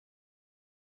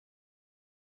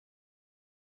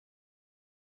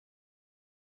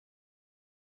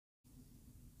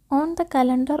On the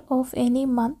calendar of any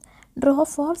month, draw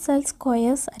 4 cell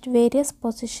squares at various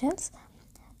positions.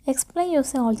 Explain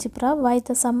using algebra why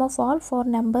the sum of all 4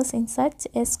 numbers in such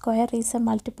a square is a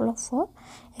multiple of 4.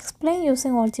 Explain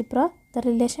using algebra the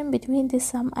relation between the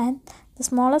sum and the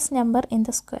smallest number in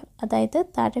the square. അതായത്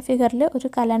താഴെ ഫിഗറിൽ ഒരു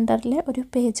കലണ്ടറിൽ ഒരു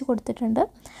page കൊടുത്തിട്ടുണ്ട്.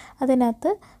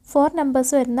 അതിനകത്ത് 4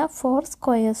 numbers വരുന്ന 4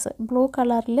 squares blue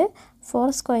കളറിൽ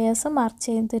 4 സ്ക്വയേഴ്സ് മാർക്ക്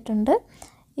ചെയ്തിട്ടുണ്ട്.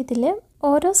 ഇതിൽ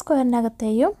ഓരോ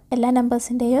സ്ക്വയറിനകത്തെയും എല്ലാ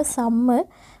നമ്പേഴ്സിൻ്റെയും സമ്മ്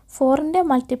 4ൻ്റെ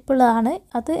മൾട്ടിപ്പിളാണ്.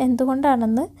 അത്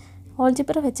എന്തുകൊണ്ടാണെന്ന്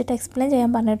ഓൾജിബ്ര വെച്ചിട്ട് എക്സ്പ്ലെയിൻ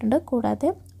ചെയ്യാൻ പറഞ്ഞിട്ടുണ്ട്. കൂടാതെ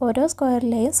ഓരോ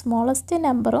സ്ക്വയറിലെയും സ്മോളസ്റ്റ്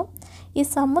നമ്പറും ഈ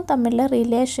സമ്മും തമ്മിലുള്ള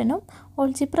റിലേഷനും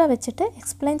ഓൾജിബ്ര വെച്ചിട്ട്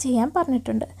എക്സ്പ്ലെയിൻ ചെയ്യാൻ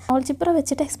പറഞ്ഞിട്ടുണ്ട്. ഓൾജിബ്ര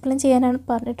വെച്ചിട്ട് എക്സ്പ്ലെയിൻ ചെയ്യാനാണ്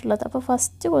പറഞ്ഞിട്ടുള്ളത്. അപ്പോൾ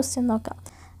ഫസ്റ്റ് ക്വസ്റ്റ്യൻ നോക്കാം.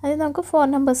 അതിൽ നമുക്ക് 4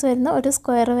 നമ്പേഴ്സ് വരുന്ന ഒരു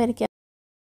സ്ക്വയർ വരയ്ക്കാം.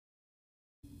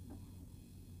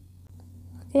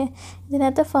 ഓക്കെ,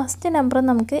 ഇതിനകത്ത് ഫസ്റ്റ് നമ്പർ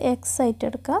നമുക്ക് എക്സ് ആയിട്ട്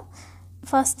എടുക്കാം.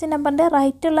 ഫസ്റ്റ് നമ്പറിൻ്റെ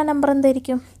റൈറ്റുള്ള നമ്പർ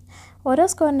എന്തായിരിക്കും? ഓരോ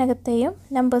സ്ക്വയറിനകത്തെയും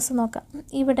നമ്പേഴ്സ് നോക്കാം.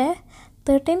 ഇവിടെ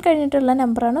 13 കഴിഞ്ഞിട്ടുള്ള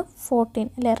നമ്പറാണ് 14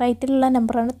 അല്ലേ? റൈറ്റിലുള്ള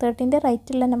നമ്പറാണ് 13ൻ്റെ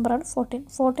റൈറ്റിലുള്ള നമ്പറാണ് 14.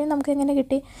 14 നമുക്ക് എങ്ങനെ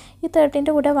കിട്ടി? ഈ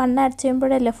 13ൻ്റെ കൂടെ 1 ആഡ്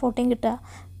ചെയ്യുമ്പോഴല്ലേ 14 കിട്ടുക.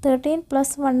 13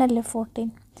 + 1 അല്ലേ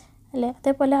 14 അല്ലേ?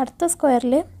 അതേപോലെ അടുത്ത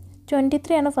സ്ക്വയറിൽ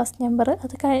 23 ആണ് ഫസ്റ്റ് നമ്പർ.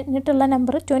 അത് കഴിഞ്ഞിട്ടുള്ള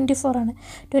നമ്പർ 24 ആണ്.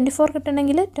 24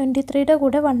 കിട്ടണമെങ്കിൽ 23യുടെ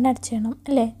കൂടെ 1 ആഡ് ചെയ്യണം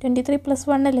അല്ലേ? 23 +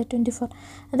 1 അല്ലേ 24.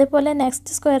 അതേപോലെ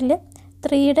നെക്സ്റ്റ് സ്ക്വയറിൽ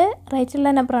 3യുടെ റൈറ്റുള്ള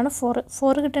നമ്പറാണ് 4.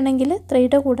 4 കിട്ടണമെങ്കിൽ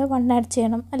 3യുടെ കൂടെ 1 ആഡ്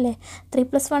ചെയ്യണം അല്ലേ? 3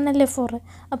 + 1 അല്ലേ 4.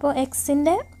 അപ്പോൾ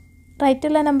എക്സിൻ്റെ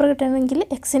റൈറ്റുള്ള നമ്പർ കിട്ടണമെങ്കിൽ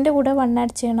എക്സിൻ്റെ കൂടെ 1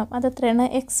 ആഡ് ചെയ്യണം. അതെത്രയാണ്?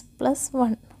 എക്സ് +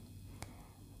 1.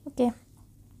 ഓക്കെ,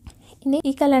 ഇനി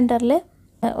ഈ കലണ്ടറിൽ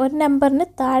ഒരു നമ്പറിന്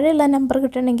താഴെയുള്ള നമ്പർ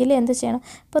കിട്ടണമെങ്കിൽ എന്ത് ചെയ്യണം?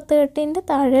 ഇപ്പോൾ 13ൻ്റെ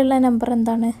താഴെയുള്ള നമ്പർ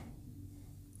എന്താണ്?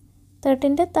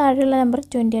 13ൻ്റെ താഴെയുള്ള നമ്പർ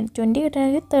 20 ആണ്. 20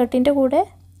 കിട്ടണമെങ്കിൽ 13ൻ്റെ കൂടെ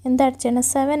എന്ത് ആഡ് ചെയ്യണം?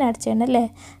 7 ആഡ് ചെയ്യണം അല്ലേ?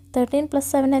 13 +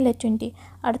 7 അല്ലേ 20.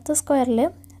 അടുത്ത സ്ക്വയറിൽ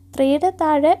 3യുടെ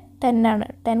താഴെ 10 ആണ്.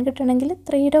 10 കിട്ടണമെങ്കിൽ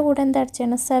 3യുടെ കൂടെ എന്ത് ആഡ്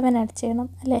ചെയ്യണം? 7 ആഡ് ചെയ്യണം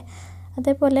അല്ലേ?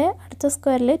 അതേപോലെ അടുത്ത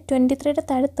സ്ക്വയറിൽ 23യുടെ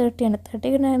താഴെ 30 ആണ്. 30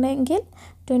 കിട്ടണമെങ്കിൽ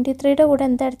 23യുടെ കൂടെ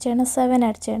എന്ത് ആഡ് ചെയ്യണം? 7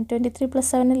 ആഡ് ചെയ്യണം. 23 +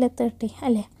 7 അല്ലേ 30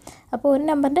 അല്ലേ? അപ്പോൾ ഒരു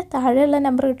നമ്പറിൻ്റെ താഴെയുള്ള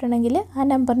നമ്പർ കിട്ടണമെങ്കിൽ ആ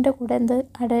നമ്പറിൻ്റെ കൂടെ എന്ത്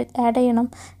ആഡ് ചെയ്യണം?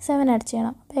 7 ആഡ്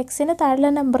ചെയ്യണം. അപ്പോൾ എക്സിന്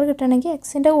താഴെയുള്ള നമ്പർ കിട്ടണമെങ്കിൽ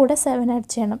എക്സിൻ്റെ കൂടെ 7 ആഡ്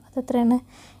ചെയ്യണം. അതെത്രയാണ്?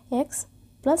 എക്സ്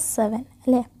 + 7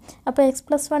 അല്ലേ? അപ്പോൾ എക്സ്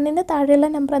 + 1ന് താഴെയുള്ള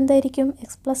നമ്പർ എന്തായിരിക്കും?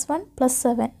 എക്സ് + 1 +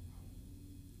 7.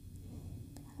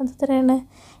 അതെത്രയാണ്?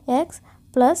 എക്സ്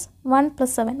 + 1 +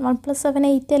 7. 1 + 7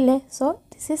 8 അല്ലേ? So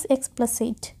this is X +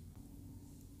 8.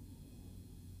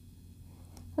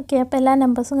 Okay, അപ്പോൾ എല്ലാ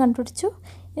നമ്പേഴ്സും കണ്ടുപിടിച്ചു.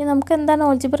 ഇനി നമുക്ക് എന്താണ്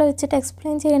ഓൾജിബ്ര വെച്ചിട്ട്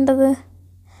എക്സ്പ്ലെയിൻ ചെയ്യേണ്ടത്?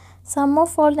 Some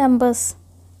of all numbers,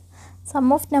 some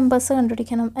of numbers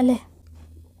കണ്ടുപിടിക്കണം അല്ലേ?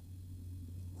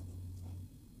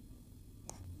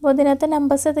 അപ്പോൾ ഇതിനകത്ത്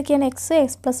നമ്പേഴ്സ് ഏതൊക്കെയാണ്? എക്സ്,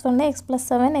 എക്സ് + 1, എക്സ് +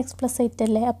 7, എക്സ് + 8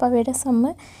 അല്ലേ? അപ്പോൾ അവയുടെ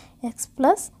സമ്മ് എക്സ് +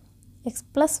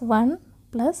 1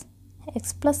 +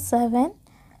 എക്സ് + 7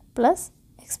 +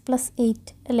 എക്സ് +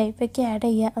 8 അല്ലേ? ഇവയ്ക്ക് ആഡ്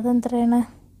ചെയ്യുക. അതെത്രയാണ്?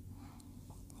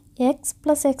 X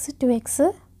 + X 2x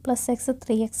 + X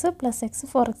 3x + X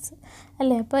 4x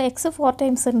അല്ലേ? അപ്പോൾ എക്സ് 4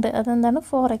 ടൈംസ് ഉണ്ട്. അതെന്താണ്?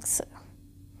 4x.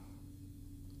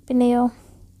 പിന്നെയോ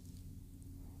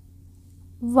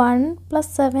 1 +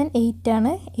 7 8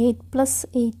 ആണ്. 8 +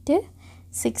 8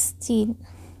 16.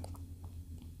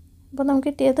 അപ്പോൾ നമുക്ക്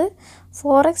കിട്ടിയത്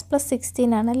 4x +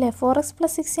 16 ആണ് അല്ലേ? 4x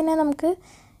 + 16 നമുക്ക്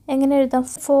എങ്ങനെ എഴുതാം?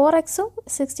 4xും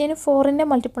 16 4ൻ്റെ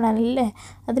മൾട്ടിപ്പിൾ ആണല്ലേ?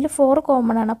 അതിൽ 4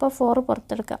 കോമൺ ആണ്. അപ്പോൾ 4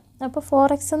 പുറത്തെടുക്കാം. അപ്പോൾ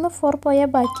 4x നിന്ന് 4 പോയാൽ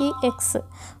ബാക്കി എക്സ്.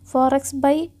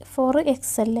 4x/4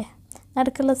 എക്സ് അല്ലേ?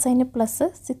 നടുക്കുള്ള സൈന് പ്ലസ്.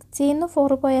 16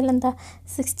 4 പോയാൽ എന്താ?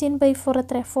 16/4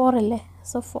 എത്ര? 4 അല്ലേ?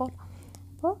 സോ 4.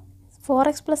 അപ്പോൾ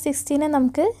 4x + 16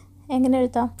 നമുക്ക് എങ്ങനെ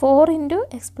എഴുതാം? 4 ×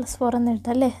 x + 4 എന്ന്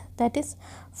എഴുതാം അല്ലേ? That is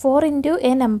 4 ×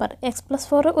 A number. X +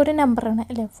 4 ഒരു നമ്പറാണ്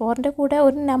അല്ലേ? 4ൻ്റെ കൂടെ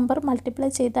ഒരു നമ്പർ മൾട്ടിപ്ലൈ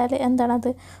ചെയ്താൽ എന്താണത്?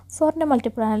 4ൻ്റെ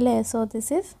മൾട്ടിപ്പിൾ ആണല്ലേ? So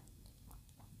this is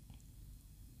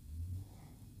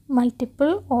multiple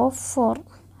of 4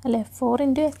 അല്ലേ? 4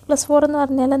 × x + 4 എന്ന്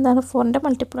പറഞ്ഞാൽ എന്താണ്? 4ൻ്റെ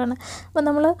മൾട്ടിപ്പിൾ ആണ്. അപ്പോൾ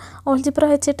നമ്മൾ ഓൾജിബ്ര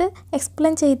വെച്ചിട്ട്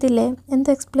എക്സ്പ്ലെയിൻ ചെയ്തില്ലേ?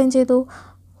 എന്ത് എക്സ്പ്ലെയിൻ ചെയ്തു?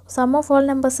 സം ഓഫ് ഓൾ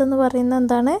നമ്പേഴ്സ് എന്ന് പറയുന്നത്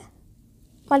എന്താണ്?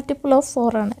 മൾട്ടിപ്പിൾ ഓഫ്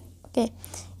 4 ആണ്. ഓക്കെ,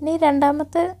 ഇനി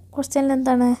രണ്ടാമത്തെ ക്വസ്റ്റ്യനിൽ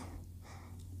എന്താണ്?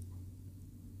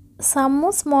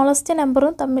 സമ്മും സ്മോളസ്റ്റ്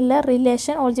നമ്പറും തമ്മിലുള്ള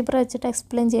റിലേഷൻ ഓൾജിബ്ര വെച്ചിട്ട്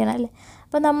എക്സ്പ്ലെയിൻ ചെയ്യണം അല്ലേ?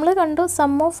 അപ്പോൾ നമ്മൾ കണ്ടു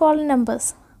some of all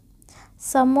numbers.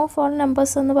 Some of all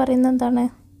numbers എന്ന് പറയുന്നത് എന്താണ്?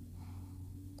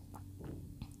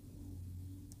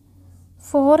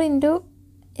 4 ×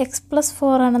 x +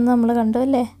 4 ആണെന്ന് നമ്മൾ കണ്ടു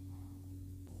അല്ലേ?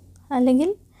 അല്ലെങ്കിൽ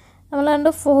നമ്മൾ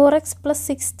കണ്ടു 4x +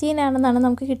 16 ആണെന്നാണ്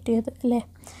നമുക്ക് കിട്ടിയത് അല്ലേ?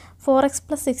 4x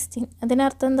 + 16.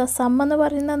 അതിനർത്ഥം എന്താ? സം എന്ന്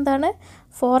പറയുന്നത് എന്താണ്?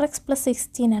 4x +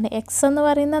 16 ആണ്. എക്സ് എന്ന്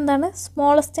പറയുന്നത് എന്താണ്?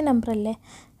 സ്മോളസ്റ്റ് നമ്പർ അല്ലേ?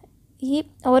 ഈ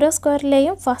ഓരോ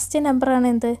സ്ക്വയറിലെയും ഫസ്റ്റ് നമ്പറാണ്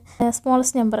എന്ത്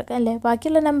സ്മോളസ്റ്റ് നമ്പർ അല്ലേ.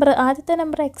 ബാക്കിയുള്ള നമ്പർ ആദ്യത്തെ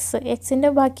നമ്പർ എക്സിൻ്റെ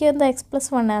ബാക്കി എന്താ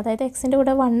x+1, അതായത് എക്സിൻ്റെ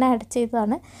കൂടെ 1 ആഡ്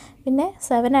ചെയ്തതാണ്. പിന്നെ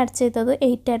 7 ആഡ് ചെയ്തത്,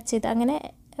 8 ആഡ് ചെയ്ത്, അങ്ങനെ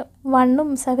 1ഉം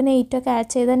 7, 8 ഒക്കെ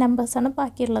ആഡ് ചെയ്ത നമ്പേഴ്സാണ്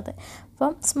ബാക്കിയുള്ളത്.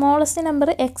 അപ്പം സ്മോളസ്റ്റ്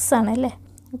നമ്പർ എക്സ് ആണ് അല്ലേ.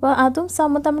 അപ്പോൾ അതും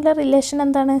സമ്മും തമ്മിലുള്ള റിലേഷൻ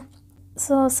എന്താണ്?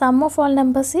 So some of all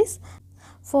numbers is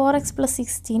 4x +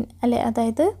 16 അല്ലേ.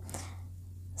 അതായത്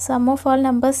sum of all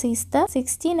numbers is the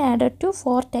 16 added to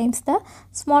 4 times the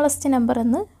smallest number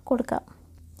എന്ന് കൊടുക്കാം.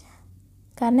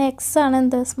 കാരണം എക്സ് ആണ്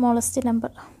എന്ത് സ്മോളസ്റ്റ്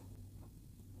നമ്പർ.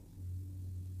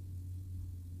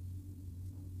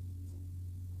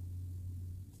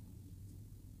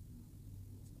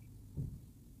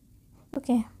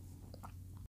 ഓക്കെ.